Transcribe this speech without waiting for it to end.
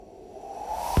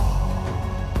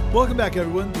Welcome back,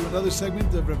 everyone, to another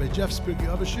segment of Rabbi Jeff's Pirkei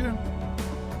Avos,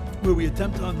 where we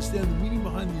attempt to understand the meaning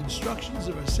behind the instructions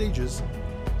of our sages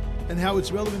and how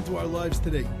it's relevant to our lives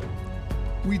today.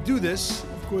 We do this,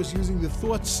 of course, using the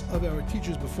thoughts of our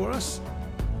teachers before us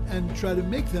and try to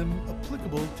make them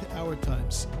applicable to our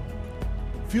times.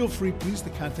 Feel free, please, to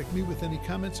contact me with any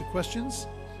comments or questions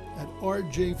at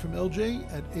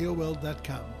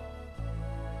rjfromlj@aol.com.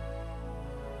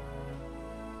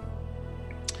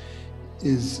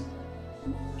 Is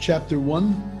chapter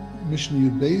 1, Mishnah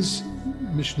Yud Beis,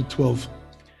 Mishnah 12.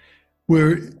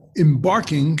 We're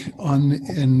embarking on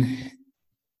an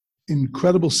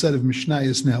incredible set of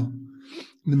Mishnayos now,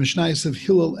 the Mishnayos of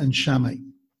Hillel and Shammai.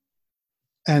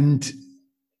 And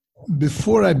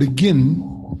before I begin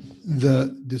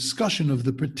the discussion of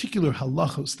the particular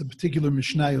halachos, the particular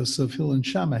Mishnayos of Hillel and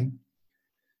Shammai,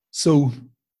 so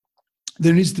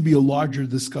there needs to be a larger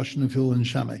discussion of Hillel and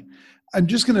Shammai. I'm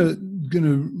just going to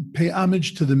pay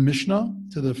homage to the Mishnah,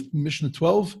 to the Mishnah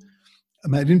 12.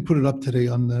 I didn't put it up today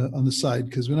on the side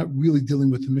because we're not really dealing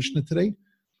with the Mishnah today.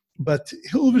 But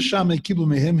Hillel v'Shammai kiblu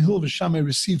mehem, Hillel v'Shammai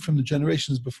received from the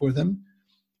generations before them.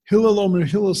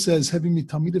 Hillel says, having me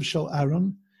talmidav shel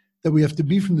Aaron, that we have to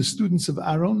be from the students of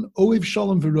Aaron. Oev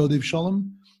shalom v'rodev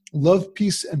shalom, love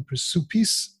peace and pursue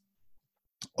peace.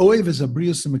 Oev is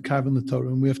abrius and mekarven the Torah,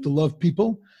 and we have to love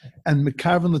people and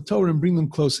mekarven the Torah and bring them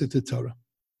closer to Torah.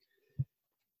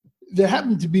 There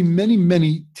happen to be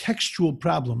many textual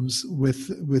problems with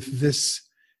this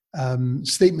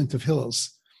statement of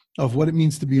Hillel's, of what it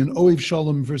means to be an Oev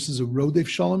Shalom versus a Rodev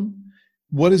Shalom.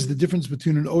 What is the difference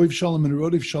between an Oev Shalom and a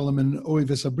Rodev Shalom and an Oev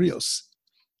Esabrios?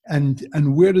 And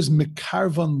where does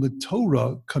mekarven the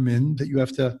Torah come in? That you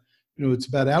have to, it's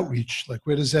about outreach. Like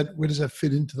where does that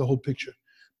fit into the whole picture?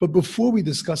 But before we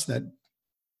discuss that,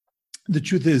 the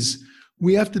truth is,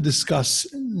 we have to discuss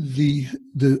the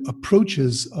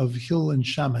approaches of Hillel and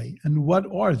Shammai. And what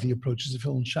are the approaches of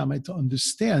Hillel and Shammai to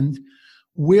understand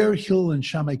where Hillel and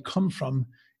Shammai come from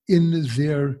in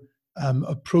their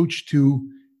approach to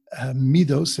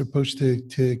midos, their approach to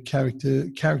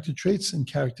character traits and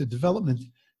character development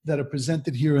that are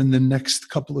presented here in the next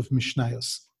couple of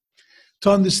Mishnayos. To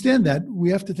understand that,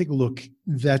 we have to take a look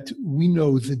that we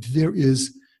know that there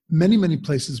is many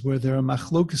places where there are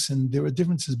machlokas and there are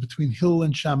differences between Hillel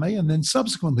and Shammai, and then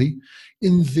subsequently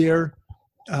in their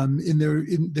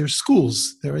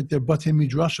schools, their batei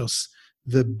midrashos,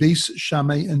 the Beis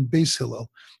Shammai and Beis Hillel,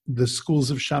 the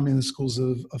schools of Shammai and the schools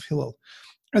of Hillel.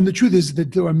 And the truth is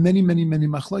that there are many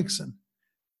machlokas.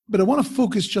 But I want to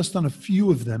focus just on a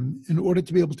few of them in order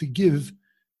to be able to give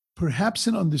perhaps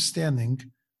an understanding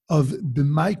of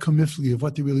b'mai komifli, of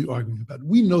what they're really arguing about.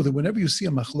 We know that whenever you see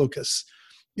a machlokas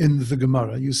in the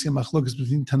Gemara, you see a machlokas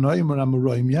between Tanoim or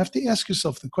Amoraim, you have to ask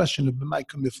yourself the question of b'mai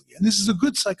komifli. And this is a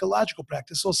good psychological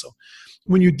practice also.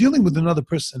 When you're dealing with another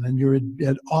person and you're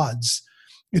at odds,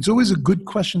 it's always a good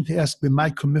question to ask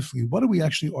b'mai komifli. What are we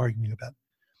actually arguing about?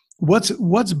 What's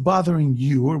bothering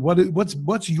you, or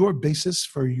what's your basis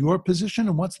for your position,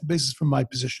 and what's the basis for my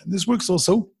position? This works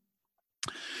also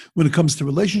when it comes to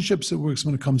relationships. It works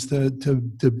when it comes to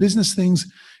business things.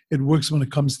 It works when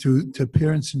it comes to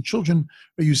parents and children,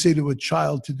 where you say to a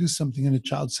child to do something and a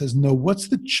child says no. What's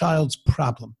the child's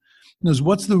problem?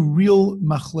 What's the real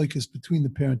machlokes between the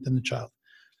parent and the child?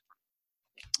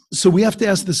 So we have to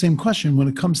ask the same question when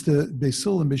it comes to Beis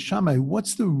Hillel and Beis Shammai.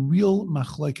 What's the real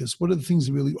machlokes? What are the things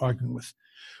they're really arguing with?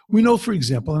 We know, for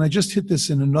example, and I just hit this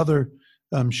in another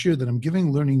shir that I'm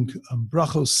giving, learning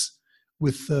brachos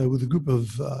with a group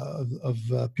of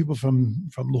people from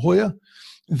La Jolla,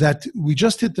 that we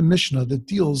just hit the Mishnah that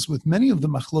deals with many of the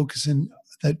machlokes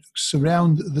that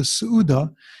surround the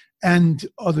Seudah and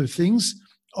other things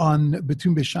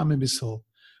between Beis Shammai and Beis Hillel.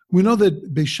 We know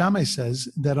that Beis Shammai says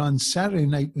that on Saturday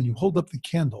night when you hold up the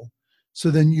candle, so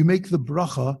then you make the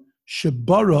bracha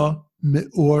shebara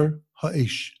me'or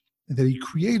ha'esh, that he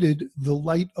created the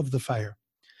light of the fire.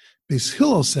 Beis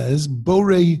Hillel says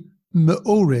borei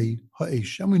me'orei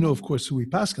ha'esh, and we know, of course, who we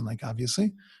paskin like,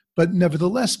 obviously, but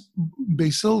nevertheless,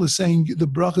 Beis Hillel is saying the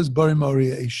bracha is borei me'orei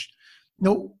ha'esh.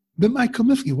 Now, b'mai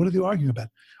komifli, what are they arguing about?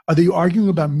 Are they arguing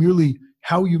about merely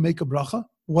how you make a bracha,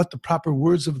 what the proper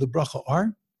words of the bracha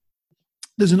are?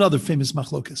 There's another famous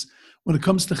machlokas. When it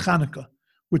comes to Chanukah,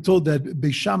 we're told that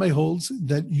Beis Shammai holds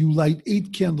that you light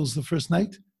 8 candles the first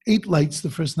night, 8 lights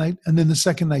the first night, and then the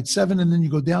second night 7, and then you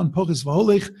go down, poches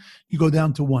v'holech, you go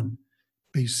down to 1.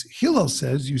 Beis Hillel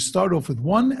says you start off with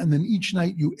 1, and then each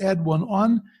night you add 1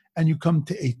 on, and you come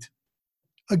to 8.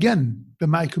 Again,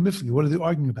 b'mai komifli, what are they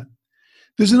arguing about?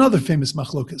 There's another famous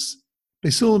machlokas.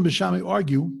 Beis Hillel and Beis Shammai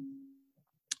argue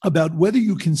about whether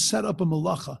you can set up a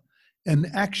malacha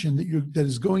an action that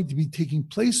is going to be taking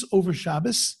place over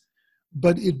Shabbos,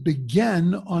 but it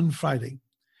began on Friday.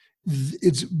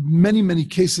 It's many, many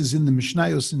cases in the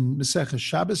Mishnayos and Masechah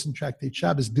Shabbos and Tractate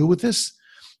Shabbos deal with this.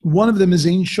 One of them is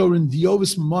Ein Shorin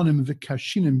Diovis Monim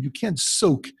V'Kashinim. You can't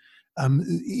soak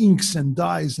inks and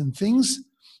dyes and things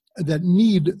that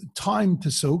need time to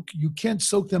soak. You can't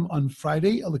soak them on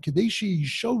Friday,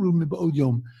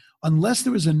 unless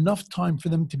there is enough time for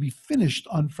them to be finished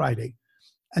on Friday.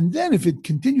 And then if it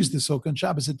continues to soak on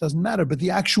Shabbos, it doesn't matter. But the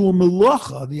actual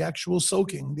melacha, the actual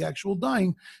soaking, the actual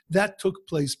dyeing, that took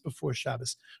place before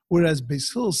Shabbos. Whereas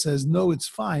Beis Hillel says, no, it's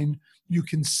fine. You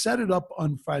can set it up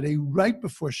on Friday right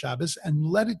before Shabbos and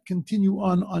let it continue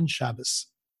on Shabbos.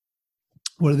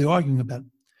 What are they arguing about?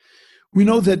 We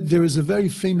know that there is a very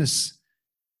famous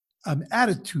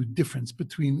attitude difference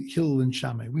between Hillel and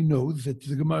Shammai. We know that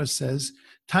the Gemara says,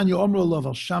 Tanya Omro Lov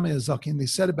al Shammai Azakin, they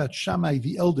said about Shammai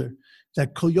the elder,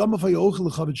 that Kol Yom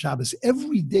L'Chavod Shabbos,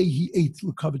 every day he ate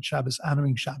L'Chavod Shabbos,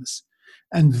 honoring Shabbos.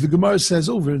 And the Gemara says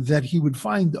over that he would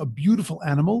find a beautiful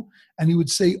animal and he would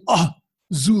say,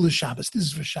 Zula Shabbos, this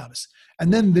is for Shabbos.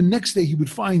 And then the next day he would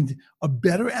find a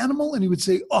better animal and he would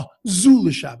say,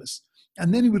 Zula Shabbos.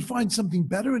 And then he would find something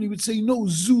better and he would say, no,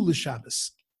 Zula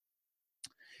Shabbos.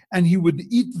 And he would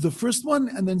eat the first one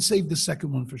and then save the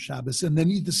second one for Shabbos. And then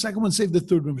eat the second one, save the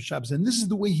third one for Shabbos. And this is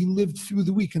the way he lived through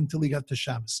the week until he got to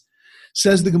Shabbos.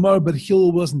 Says the Gemara, but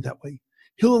Hillel wasn't that way.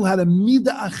 Hillel had a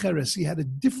mida acheres. He had a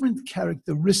different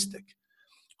characteristic.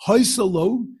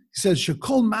 Hoysalo, he says,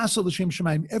 Shekol Masal L'Shem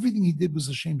Shemayim. Everything he did was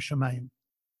L'Shem Shemayim.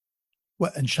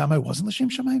 What? And Shammai wasn't L'Shem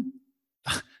Shemayim?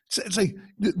 It's like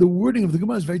the wording of the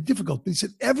Gemara is very difficult. But he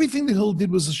said everything that Hillel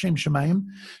did was L'Shem Shemayim.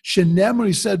 Shenemar,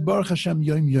 he said, Baruch Hashem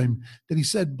Yom Yom. That he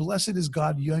said, blessed is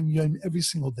God Yom Yom every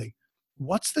single day.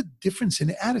 What's the difference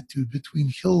in attitude between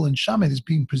Hillel and Shammai that's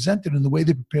being presented in the way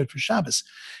they prepared for Shabbos?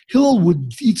 Hillel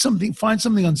would eat something, find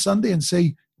something on Sunday and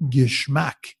say,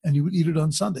 Gishmak, and he would eat it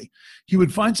on Sunday. He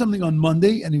would find something on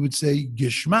Monday and he would say,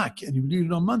 Gishmak, and he would eat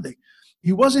it on Monday.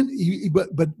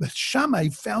 But Shammai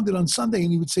found it on Sunday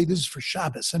and he would say, this is for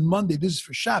Shabbos, and Monday, this is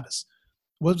for Shabbos.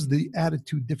 What was the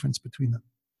attitude difference between them?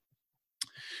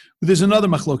 But there's another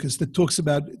machlokas that talks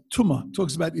about tumah,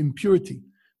 talks about impurity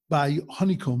by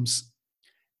honeycombs.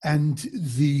 And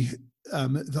the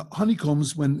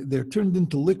honeycombs, when they're turned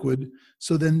into liquid,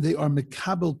 so then they are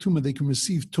mekabel tumah, they can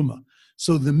receive tumah.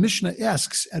 So the Mishnah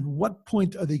asks, at what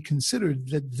point are they considered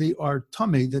that they are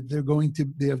tameh, that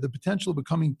they have the potential of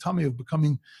becoming tameh, of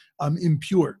becoming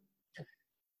impure?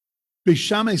 Beis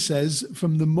Shammai says,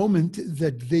 from the moment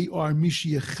that they are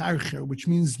mishiyacharcher, which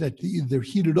means that they're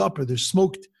heated up or they're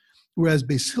smoked. Whereas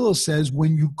Beis Hillel says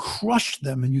when you crush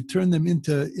them and you turn them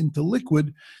into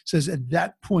liquid, says at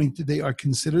that point they are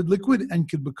considered liquid and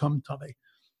could become tameh.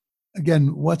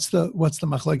 Again, what's the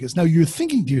machlokes? Now you're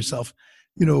thinking to yourself,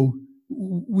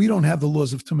 we don't have the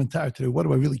laws of Tum and Tar today. What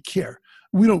do I really care?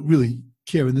 We don't really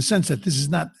care in the sense that this is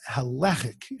not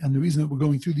halachic, and the reason that we're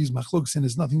going through these machlokes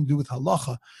has nothing to do with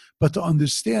halacha, but to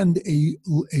understand a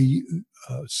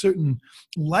certain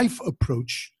life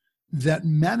approach that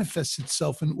manifests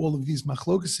itself in all of these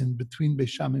machlokas in between Beis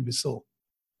Shammai and Beis Hillel.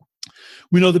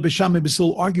 We know that Beis Shammai and Beis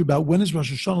Hillel argue about when is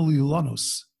Rosh Hashanah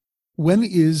Lilanos? When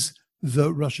is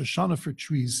the Rosh Hashanah for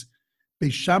trees?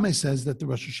 Beis Shammai says that the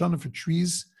Rosh Hashanah for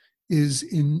trees is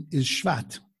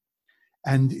Shvat,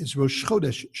 and it's Rosh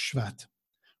Chodesh Shvat.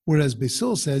 Whereas Beis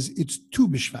Hillel says it's Tu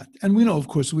B'Shvat. And we know, of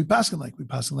course, we pass like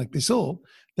Beis Hillel,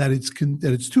 that it's Tu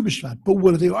B'Shvat. But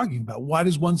what are they arguing about? Why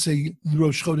does one say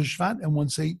Rosh Chodesh Shvat and one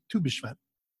say Tu B'Shvat?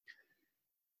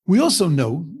 We also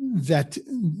know that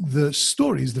the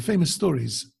famous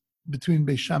stories between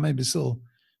Beis Shammai and Beis Hillel,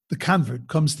 the convert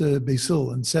comes to Beis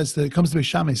Hillel and comes to Beis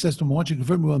Shammai, says to him, I want you to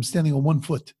convert me while I'm standing on one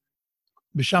foot.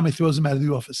 Beis Shammai throws him out of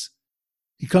the office.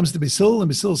 He comes to Beis Hillel,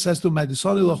 and Beis Hillel says to him,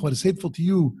 what is hateful to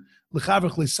you,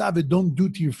 don't do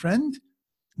to your friend.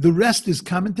 The rest is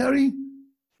commentary.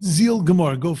 Zeal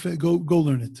Gemara, go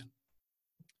learn it.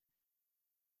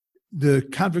 The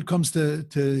convert comes to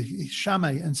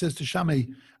Shammai and says to Shammai,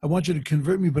 I want you to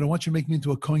convert me, but I want you to make me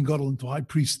into a Kohen Gadol, into a high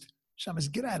priest. Shammai says,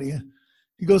 get out of here.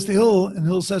 He goes to Hillel, and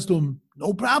Hillel says to him,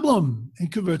 no problem. He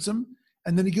converts him,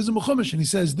 and then he gives him a chumash, and he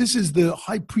says, this is the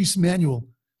high priest manual.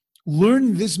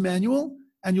 Learn this manual,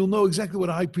 and you'll know exactly what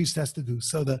a high priest has to do.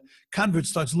 So the convert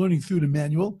starts learning through the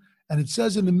manual, and it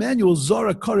says in the manual,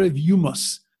 Zora Karev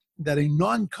Yumas, that a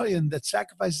non-Kohen that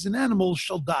sacrifices an animal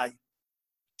shall die.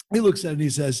 He looks at it and he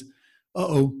says,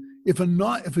 if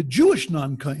a Jewish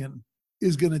non-Kohen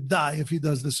is going to die if he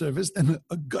does the service, then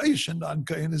a Goyish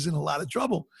non-Kohen is in a lot of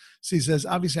trouble. So he says,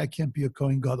 obviously I can't be a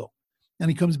Kohen Gadol. And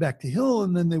he comes back to Hillel,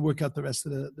 and then they work out the rest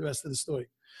of the story.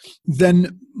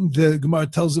 Then the Gemara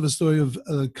tells of a story of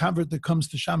a convert that comes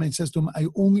to Shammai and says to him, I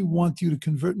only want you to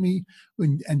convert me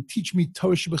and teach me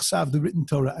Torah Shebechsav, the written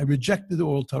Torah. I rejected the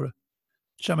oral Torah.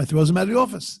 Shammai throws him out of the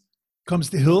office. Comes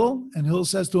to Hillel, and Hillel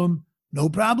says to him, no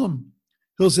problem.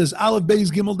 Hillel says, Aleph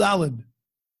Beis Gimel Daled.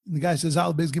 And the guy says,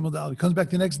 Aleph Beis Gimel Daled. He comes back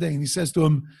the next day and he says to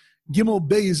him, Gimel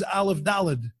Beis Aleph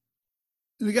Daled.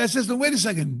 And the guy says to him, wait a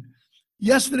second.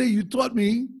 Yesterday you taught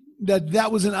me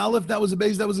that was an Aleph, that was a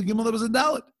Beis, that was a Gimel, that was a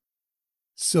Daled.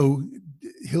 So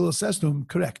Hillel says to him,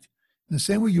 correct. In the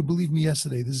same way you believed me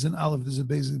yesterday, this is an Aleph, this is a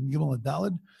Beis, a Gimel, a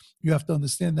Daled. You have to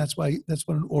understand that's what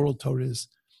an oral Torah is.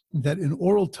 That an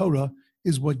oral Torah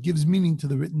is what gives meaning to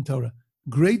the written Torah.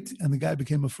 Great, and the guy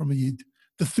became a Fruma Yid.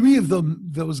 The three of them,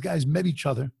 those guys, met each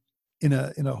other in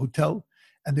a hotel,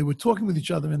 and they were talking with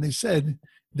each other, and they said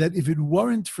that if it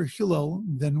weren't for Hillel,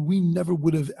 then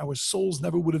our souls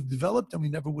never would have developed, and we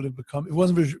never would have become, if it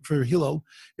wasn't for Hillel,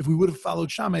 if we would have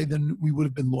followed Shammai, then we would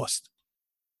have been lost.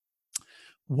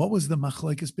 What was the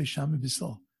machlekes Beis Shammai Beis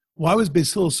Hillel? Why was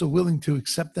Beis Hillel so willing to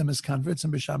accept them as converts,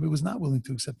 and Beis Shammai was not willing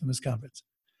to accept them as converts?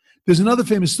 There's another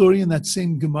famous story in that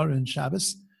same Gemara in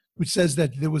Shabbos, which says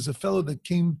that there was a fellow that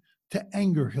came to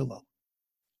anger Hillel.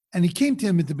 And he came to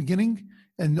him at the beginning,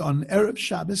 and on Erev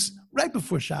Shabbos, right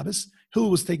before Shabbos,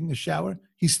 Hillel was taking a shower.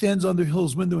 He stands under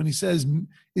Hillel's window and he says,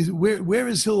 where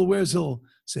is Hillel? Where is Hillel?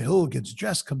 So Hillel gets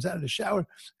dressed, comes out of the shower,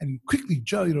 and he quickly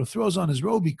throws on his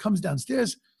robe. He comes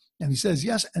downstairs and he says,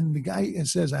 yes. And the guy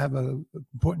says, I have an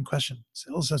important question.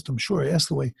 So Hillel says to him, sure,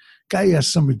 ask away. Guy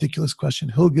asks some ridiculous question.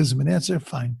 Hillel gives him an answer.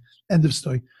 Fine. End of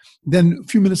story. Then a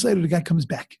few minutes later, the guy comes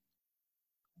back.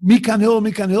 Mikan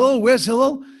Hillel, where's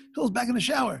Hillel? Hillel's back in the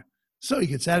shower. So he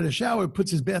gets out of the shower,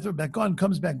 puts his bathrobe back on,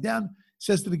 comes back down,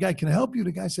 says to the guy, can I help you?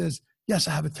 The guy says, yes,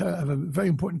 I have a very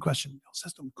important question. Hillel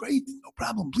says to him, great, no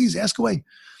problem, please ask away.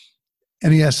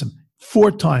 And he asks him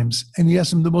 4 times, and he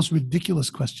asks him the most ridiculous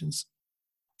questions.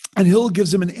 And Hillel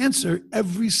gives him an answer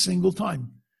every single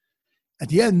time. At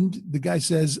the end, the guy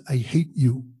says, I hate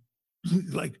you.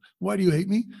 Like, why do you hate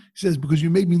me? He says, because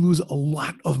you made me lose a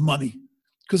lot of money.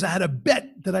 Because I had a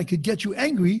bet that I could get you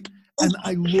angry, and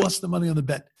I lost the money on the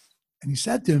bet. And he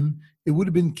said to him, it would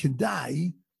have been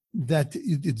kedai, that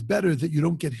it's better that you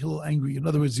don't get Hillel angry. In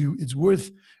other words, it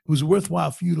was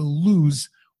worthwhile for you to lose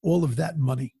all of that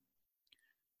money.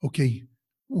 Okay,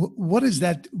 what is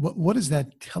that? What is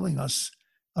that telling us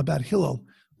about Hillel?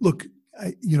 Look,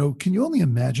 can you only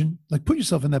imagine? Like, put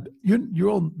yourself in that. You're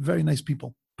all very nice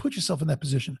people. Put yourself in that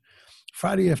position.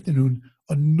 Friday afternoon,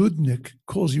 a nudnik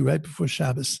calls you right before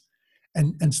Shabbos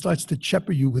and starts to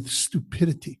chepper you with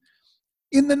stupidity.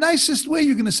 In the nicest way,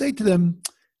 you're going to say to them,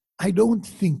 I don't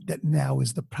think that now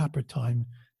is the proper time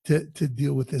to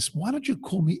deal with this. Why don't you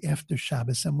call me after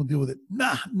Shabbos and we'll deal with it?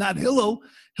 Nah, not Hillel.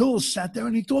 Hillel sat there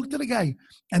and he talked to the guy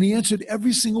and he answered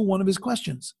every single one of his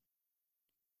questions.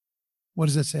 What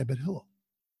does that say about Hillel?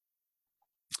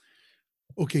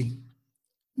 Okay,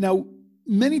 now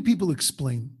many people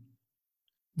explain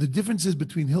the differences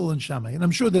between Hillel and Shammai, and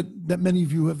I'm sure that many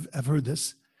of you have heard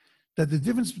this, that the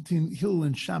difference between Hillel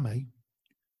and Shammai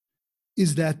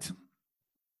is that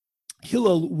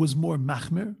Hillel was more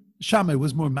machmer, Shammai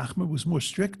was more machmer, was more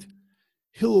strict,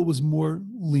 Hillel was more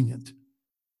lenient.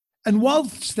 And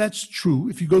whilst that's true,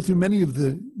 if you go through many of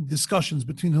the discussions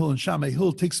between Hillel and Shammai,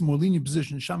 Hillel takes a more lenient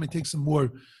position, Shammai takes a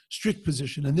more strict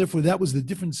position, and therefore that was the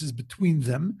differences between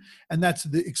them. And that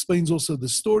explains also the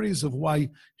stories of why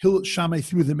Shammai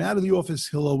threw them out of the office.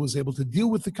 Hillel was able to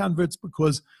deal with the converts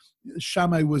because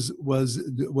Shammai was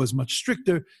much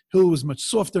stricter, Hillel was much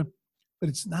softer. But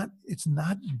it's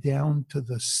not down to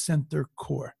the center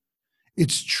core.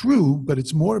 It's true, but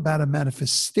it's more about a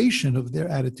manifestation of their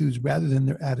attitudes rather than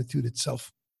their attitude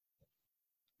itself.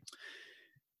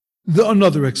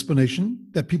 Another explanation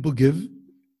that people give,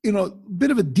 in a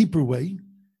bit of a deeper way,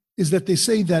 is that they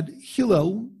say that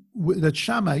that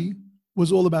Shammai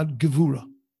was all about gevura.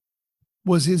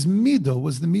 Was the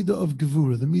midah of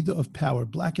gevura, the midah of power,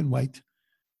 black and white.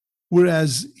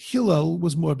 Whereas Hillel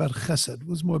was more about chesed,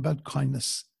 was more about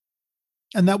kindness.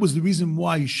 And that was the reason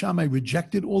why Shammai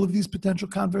rejected all of these potential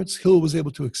converts. Hillel was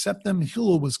able to accept them.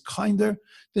 Hillel was kinder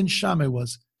than Shammai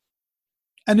was.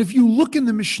 And if you look in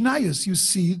the Mishnayos, you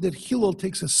see that Hillel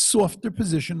takes a softer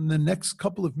position in the next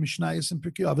couple of Mishnayos and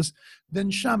Pirkei Avos than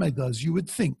Shammai does, you would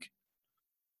think.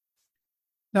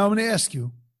 Now I'm going to ask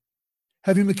you,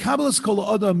 have you mekabelas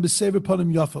kol adam b'sever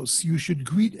panim yafos? You should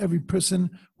greet every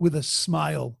person with a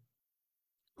smile.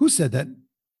 Who said that?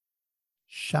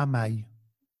 Shammai.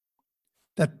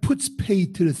 That puts pay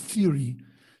to the theory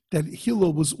that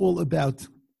Hillel was all about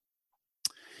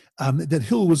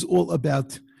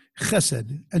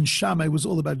chesed and Shammai was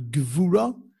all about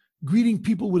gevura, greeting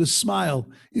people with a smile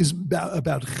is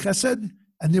about chesed,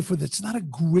 and therefore that's not a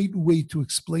great way to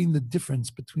explain the difference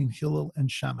between Hillel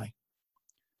and Shammai.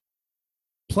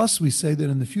 Plus, we say that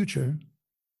in the future,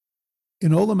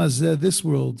 in Olam Hazeh, this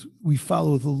world, we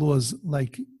follow the laws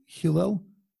like Hillel,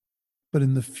 but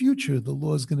in the future, the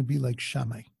law is going to be like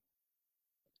Shammai.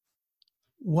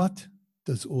 What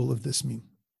does all of this mean?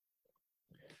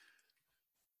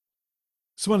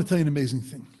 So I want to tell you an amazing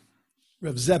thing.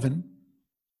 Rav Zevin,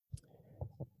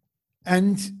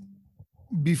 and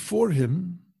before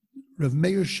him, Rav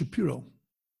Meir Shapiro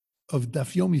of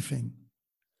Daf Yomi fame,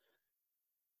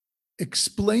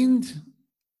 explained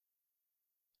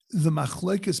the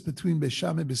machlokes between Beis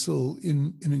Shammai and Beis Hillel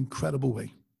in an incredible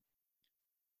way.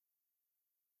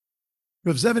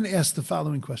 Rav Zevin asked the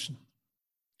following question.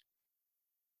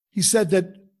 He said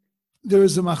that there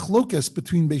is a machlokes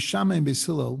between Beis Shammai and Beis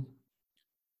Hillel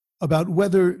about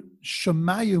whether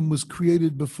Shamayim was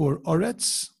created before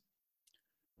Oretz,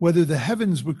 whether the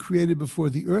heavens were created before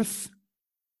the earth,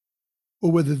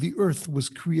 or whether the earth was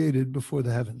created before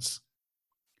the heavens.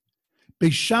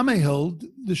 Beis Shammai held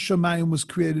the Shamayim was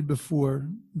created before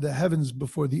the heavens,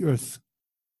 before the earth.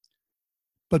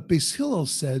 But Beis Hillel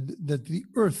said that the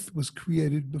earth was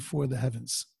created before the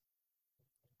heavens.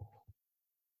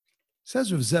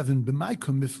 Says Rav Zevin, b'mai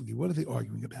komifli, what are they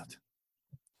arguing about?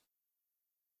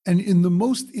 And in the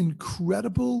most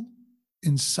incredible,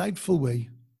 insightful way,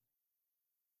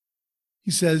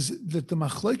 he says that the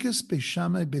machlokes Beis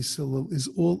Shammai Beis Hillel is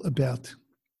all about,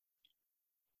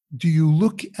 do you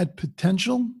look at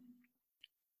potential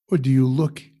or do you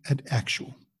look at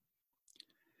actual?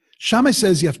 Shammai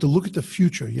says you have to look at the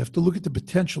future, you have to look at the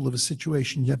potential of a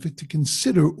situation, you have to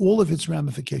consider all of its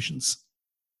ramifications.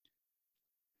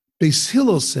 Beis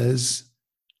Hillel says,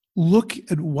 look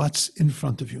at what's in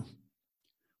front of you.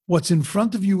 What's in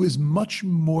front of you is much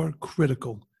more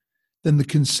critical than the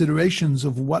considerations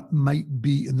of what might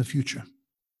be in the future.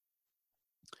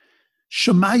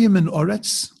 Shamayim and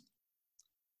Oretz,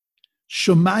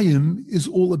 Shamayim is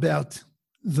all about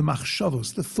the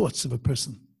machshavos, the thoughts of a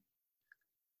person,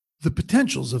 the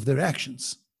potentials of their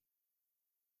actions.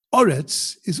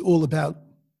 Oretz is all about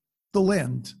the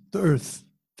land, the earth,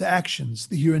 the actions,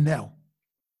 the here and now.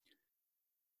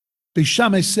 Beis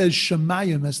Shammai says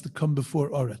Shamayim has to come before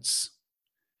Oretz.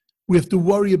 We have to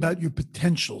worry about your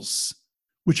potentials,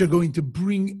 which are going to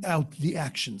bring out the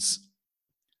actions.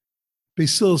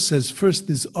 Beis Hillel says first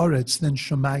is Oretz, then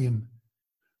Shamayim.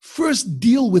 First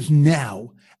deal with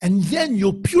now, and then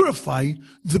you'll purify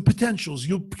the potentials.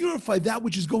 You'll purify that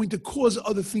which is going to cause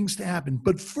other things to happen.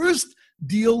 But first,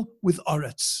 deal with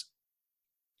Oretz.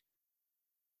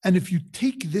 And if you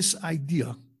take this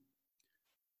idea,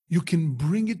 you can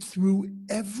bring it through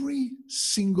every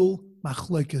single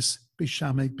machlokes Beis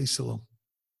Shammai Beis Hillel.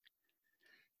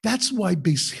 That's why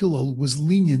Beis Hillel was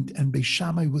lenient and Beis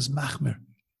Shammai was machmer.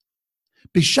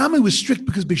 Beis Shammai was strict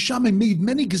because Beis Shammai made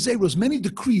many gezeros, many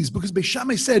decrees, because Beis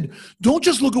Shammai said, don't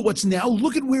just look at what's now,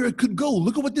 look at where it could go,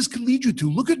 look at what this could lead you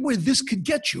to, look at where this could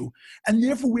get you. And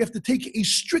therefore we have to take a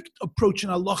strict approach in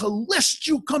halacha, lest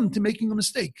you come to making a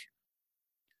mistake.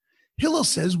 Hillel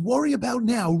says, worry about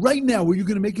now. Right now, are you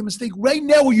going to make a mistake? Right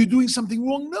now, are you doing something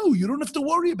wrong? No, you don't have to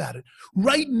worry about it.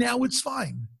 Right now, it's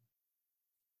fine.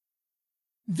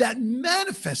 That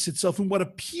manifests itself in what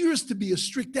appears to be a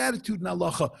strict attitude in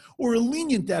halacha or a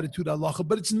lenient attitude in halacha,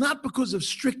 but it's not because of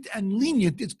strict and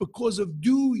lenient. It's because of,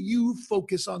 do you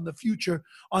focus on the future,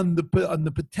 on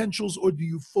the potentials, or do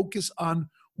you focus on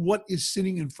what is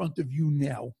sitting in front of you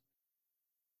now?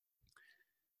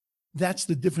 That's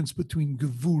the difference between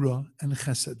Gevura and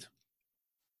Chesed.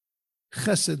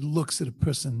 Chesed looks at a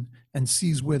person and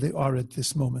sees where they are at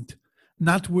this moment.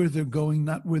 Not where they're going,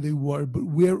 not where they were, but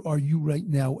where are you right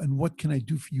now and what can I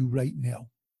do for you right now?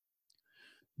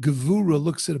 Gevura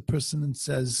looks at a person and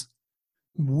says,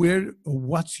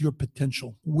 what's your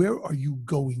potential? Where are you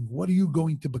going? What are you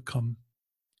going to become?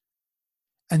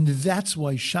 And that's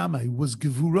why Shammai was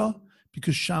Gevura,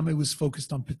 because Shammai was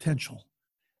focused on potential.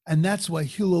 And that's why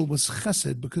Hillel was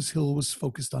Chesed, because Hillel was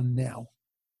focused on now.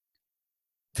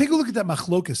 Take a look at that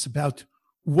machlokes about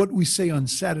what we say on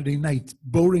Saturday night,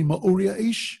 Borei Ma'oria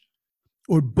Eish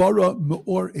or Bara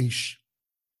Me'or Eish.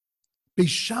 Beis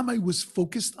Shammai was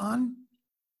focused on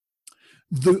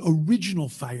the original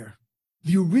fire,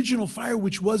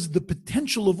 which was the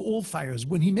potential of all fires.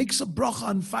 When he makes a bracha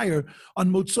on fire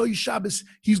on Motzoi Shabbos,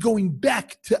 he's going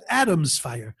back to Adam's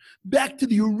fire, back to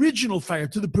the original fire,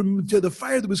 to the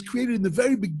fire that was created in the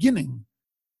very beginning.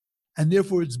 And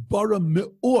therefore it's Bara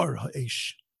Me'or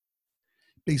Ha'esh.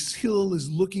 Beis Hillel is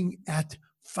looking at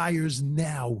fires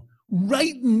now.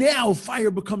 Right now,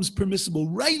 fire becomes permissible.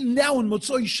 Right now, in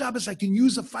Motzoi Shabbos, I can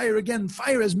use a fire again.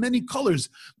 Fire has many colors.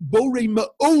 Borei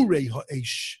ma'orei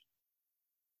ha'esh.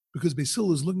 Because Beis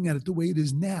Hillel is looking at it the way it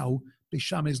is now, Beis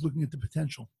Shammai is looking at the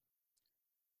potential.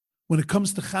 When it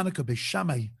comes to Hanukkah, Beis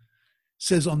Shammai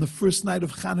says on the first night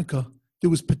of Hanukkah, there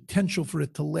was potential for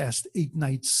it to last 8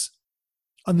 nights.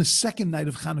 On the second night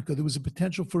of Hanukkah, there was a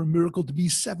potential for a miracle to be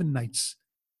 7 nights.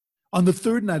 On the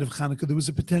third night of Hanukkah, there was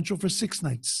a potential for 6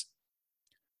 nights.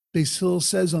 Beis Hillel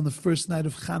says on the first night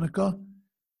of Hanukkah,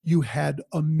 you had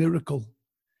a miracle.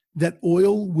 That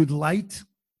oil would light,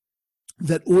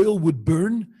 that oil would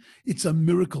burn. It's a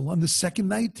miracle. On the second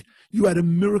night, you had a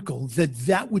miracle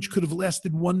that which could have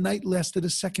lasted 1 night lasted a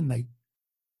second night.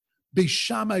 Beis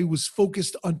Shammai was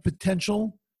focused on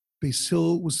potential. Beis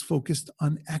Hillel was focused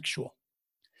on actual.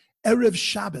 Erev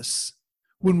Shabbos,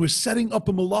 when we're setting up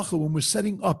a malacha, when we're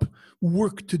setting up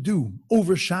work to do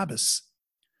over Shabbos,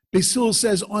 Beis Hillel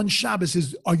says on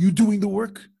Shabbos are you doing the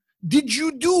work? Did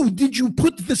you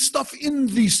put the stuff in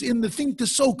the thing to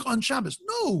soak on Shabbos?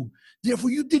 No.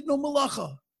 Therefore, you did no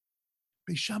malacha.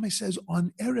 Beis Shammai says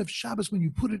on Erev Shabbos, when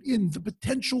you put it in, the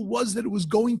potential was that it was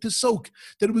going to soak,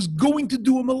 that it was going to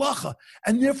do a malacha.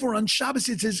 And therefore, on Shabbos,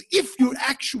 it's as if you're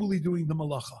actually doing the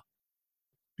malacha.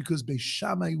 Because Beis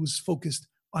Shammai was focused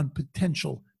on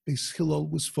potential. Beis Hillel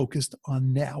was focused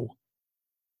on now.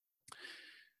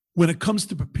 When it comes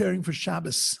to preparing for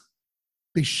Shabbos,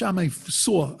 Beis Shammai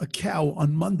saw a cow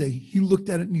on Monday. He looked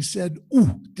at it and he said,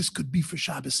 ooh, this could be for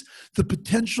Shabbos. The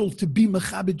potential to be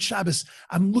Mechabed Shabbos.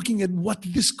 I'm looking at what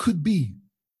this could be.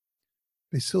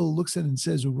 Beis Hillel looks at it and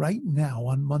says, right now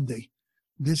on Monday,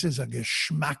 this is a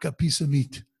geschmacka piece of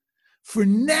meat. For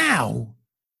now,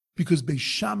 because Beis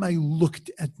Shammai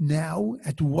looked at now,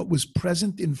 at what was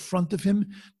present in front of him.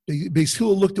 Beis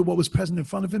Hillel looked at what was present in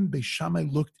front of him. Beis Shammai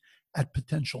looked at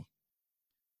potential.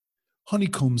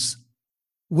 Honeycombs,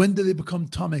 when do they become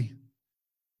tamei?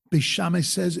 Beis Shammai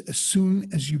says, as soon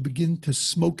as you begin to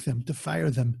smoke them, to fire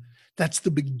them, that's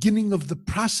the beginning of the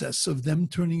process of them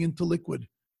turning into liquid.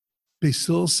 Beis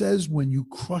Hillel says, when you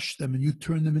crush them and you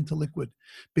turn them into liquid.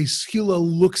 Beis Hillel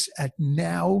looks at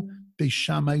now, Beis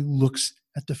Shammai looks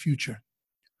at the future.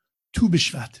 Tu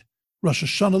B'Shvat, Rosh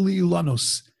Hashanah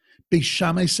Li'Ulanos. Beis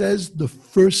Shammai says, the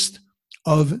first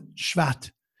of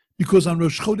Shvat. Because on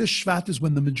Rosh Chodesh Shvat is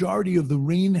when the majority of the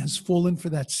rain has fallen for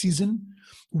that season.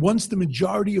 Once the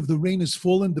majority of the rain has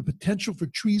fallen, the potential for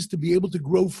trees to be able to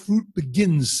grow fruit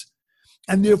begins.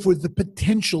 And therefore, the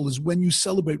potential is when you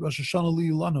celebrate Rosh Hashanah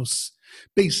Li'Ulanos.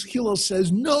 Beis Hillel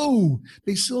says, no.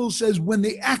 Beis Hillel says, when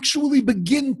they actually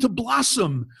begin to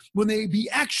blossom, when they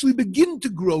actually begin to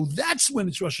grow, that's when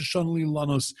it's Rosh Hashanah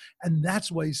Li'Ulanos. And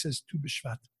that's why he says Tu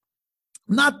B'Shvat.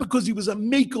 Not because he was a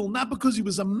mekel, not because he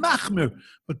was a machmer,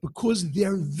 but because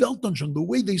their Weltanschauung, the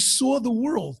way they saw the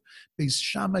world. Beis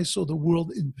Shammai saw the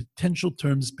world in potential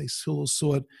terms. Beis Hillel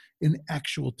saw it in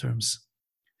actual terms.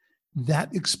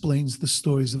 That explains the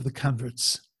stories of the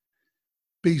converts.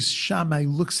 Beis Shammai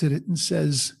looks at it and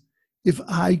says, if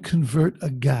I convert a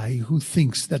guy who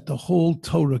thinks that the whole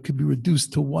Torah could be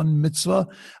reduced to one mitzvah,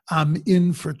 I'm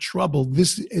in for trouble.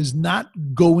 This is not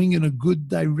going in a good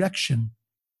direction.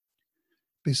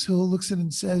 Beis Hillel looks at it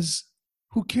and says,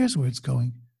 who cares where it's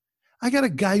going? I got a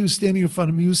guy who's standing in front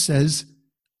of me who says,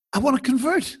 I want to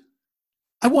convert.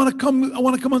 I want to come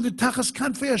under Tachas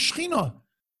Kanfei HaShechina.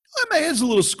 My head's a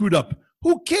little screwed up.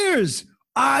 Who cares?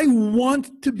 I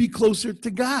want to be closer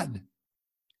to God.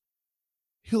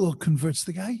 Hillel converts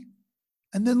the guy,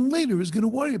 and then later is going to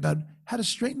worry about how to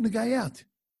straighten the guy out.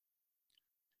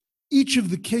 Each of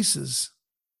the cases,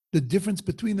 the difference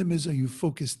between them is, are you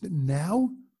focused now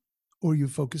or are you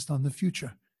focused on the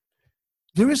future?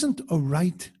 There isn't a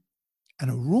right and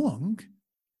a wrong.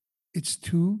 It's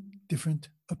two different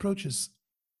approaches.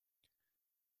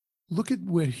 Look at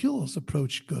where Hillel's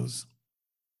approach goes.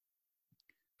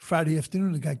 Friday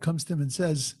afternoon, a guy comes to him and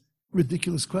says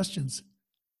ridiculous questions.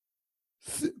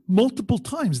 Multiple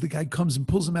times, the guy comes and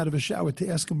pulls him out of a shower to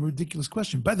ask him a ridiculous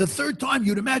question. By the third time,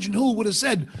 you'd imagine Hillel would have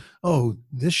said, oh,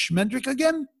 this Shmendrik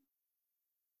again?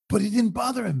 But it didn't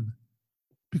bother him,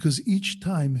 because each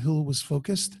time Hillel was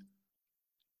focused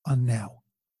on now.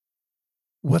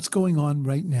 What's going on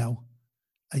right now?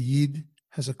 A Yid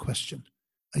has a question.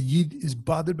 A Yid is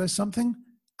bothered by something,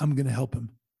 I'm going to help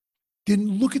him.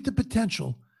 Didn't look at the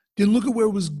potential, didn't look at where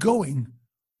it was going.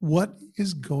 What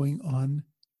is going on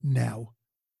now?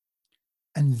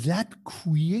 And that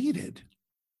created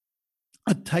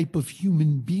a type of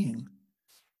human being.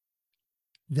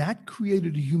 That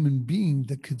created a human being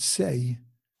that could say,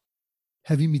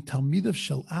 Hevi mitalmidav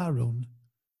shel Aaron,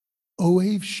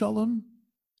 ohev shalom,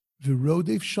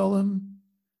 v'rodev shalom,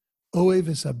 Oev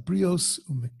es abrios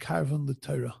umekarvan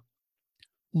l'Torah.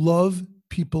 Love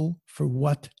people for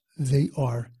what they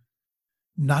are,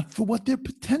 not for what their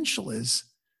potential is,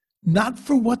 not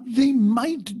for what they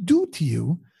might do to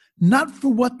you, not for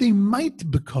what they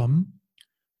might become,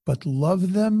 but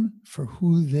love them for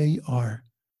who they are.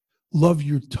 Love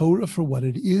your Torah for what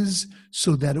it is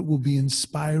so that it will be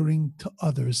inspiring to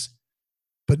others,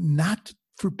 but not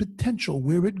for potential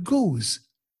where it goes,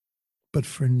 but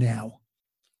for now.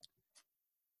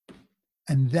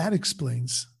 And that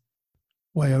explains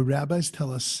why our rabbis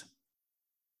tell us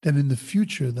that in the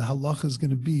future, the halacha is going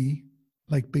to be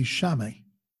like Beis Shammai.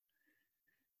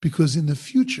 Because in the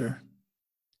future,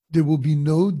 there will be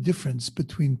no difference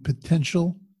between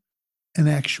potential and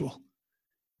actual.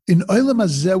 In Olam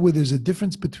Hazeh, where there's a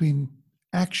difference between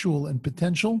actual and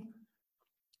potential,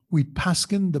 we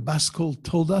paskin, the Baskol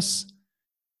told us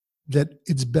that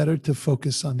it's better to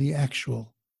focus on the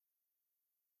actual.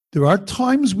 There are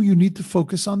times where you need to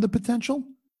focus on the potential,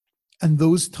 and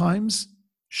those times,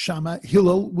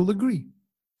 Hillel will agree.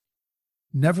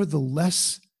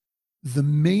 Nevertheless, the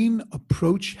main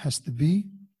approach has to be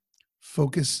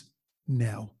focus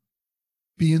now.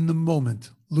 Be in the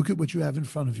moment. Look at what you have in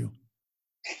front of you.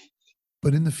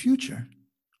 But in the future,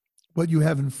 what you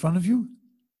have in front of you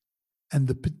and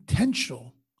the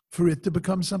potential for it to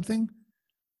become something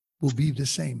will be the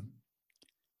same.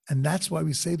 And that's why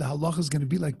we say the halacha is going to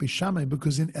be like Beis Shammai,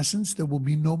 because in essence, there will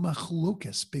be no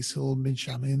machlokes Beis Hillel and Beis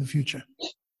Shammai in the future.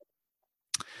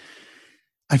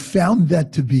 I found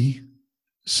that to be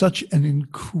such an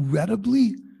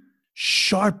incredibly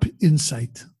sharp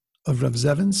insight of Rav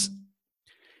Zevin's.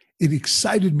 It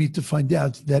excited me to find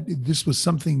out that this was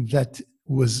something that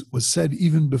was said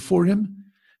even before him,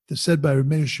 that's said by Rav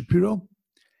Meir Shapiro.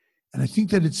 And I think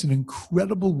that it's an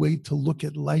incredible way to look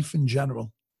at life in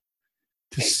general,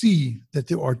 to see that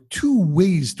there are two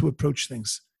ways to approach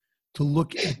things, to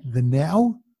look at the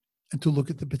now and to look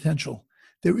at the potential.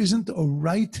 There isn't a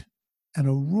right and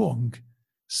a wrong.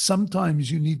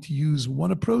 Sometimes you need to use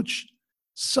one approach,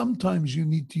 sometimes you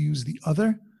need to use the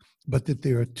other, but that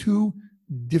there are two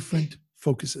different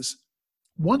focuses.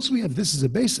 Once we have this as a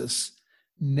basis,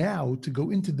 now to go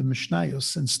into the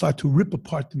Mishnayos and start to rip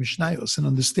apart the Mishnayos and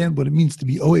understand what it means to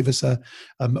be Oev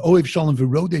Shalom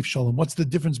v'Rodev Shalom. What's the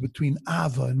difference between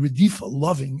Ava and Redifa,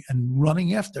 loving and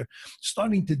running after?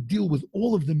 Starting to deal with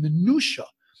all of the minutiae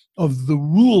of the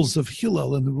rules of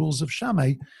Hillel and the rules of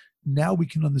Shammai. Now we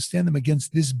can understand them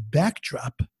against this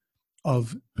backdrop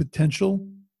of potential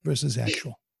versus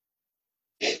actual.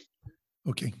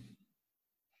 Okay.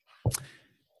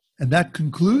 And that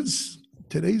concludes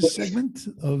today's segment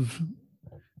of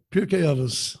Pirkei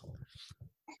Avos,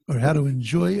 or how to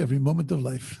enjoy every moment of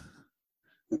life.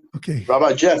 Okay.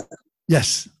 Rabbi Jeff.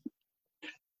 Yes.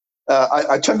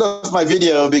 I turned off my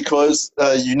video because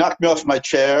you knocked me off my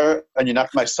chair and you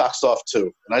knocked my socks off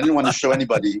too. And I didn't want to show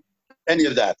anybody any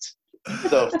of that.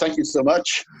 So thank you so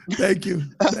much. Thank you.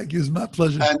 Thank you. It's my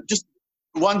pleasure. And just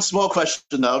one small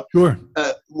question though. Sure.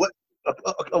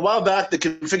 A while back, the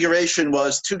configuration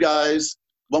was two guys.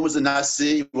 One was the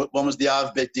Nasi, one was the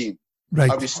Av Beit Din. Right.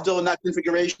 Are we still in that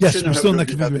configuration? Yes, we're still in that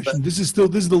configuration. This is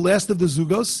the last of the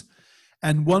Zugos,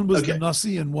 and one was Okay. the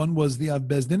Nasi and one was the Av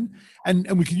Bezdin.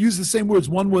 And we can use the same words.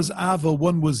 One was Ava,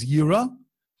 one was Yira.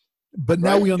 But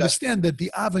now we understand that the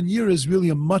Av and Yira is really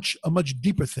a much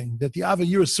deeper thing. That the Av and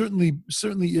Yira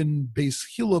certainly in Beis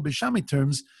Hillel, Beis Shammai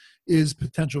terms, is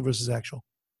potential versus actual.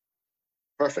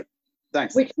 Perfect.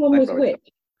 Thanks. Which one was Robert. which?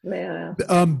 May I ask?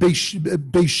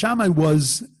 Beis Shammai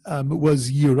was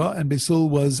Yira and Beis Hillel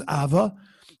was Ava.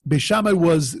 Beis Shammai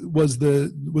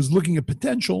was looking at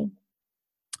potential,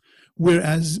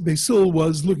 whereas Beis Hillel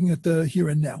was looking at the here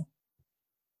and now.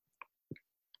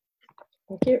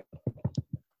 Thank you.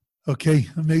 Okay,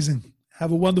 amazing.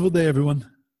 Have a wonderful day, everyone.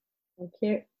 Thank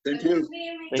you. Thank you.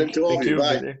 Same to all of you.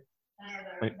 Bye.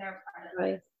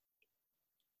 Bye.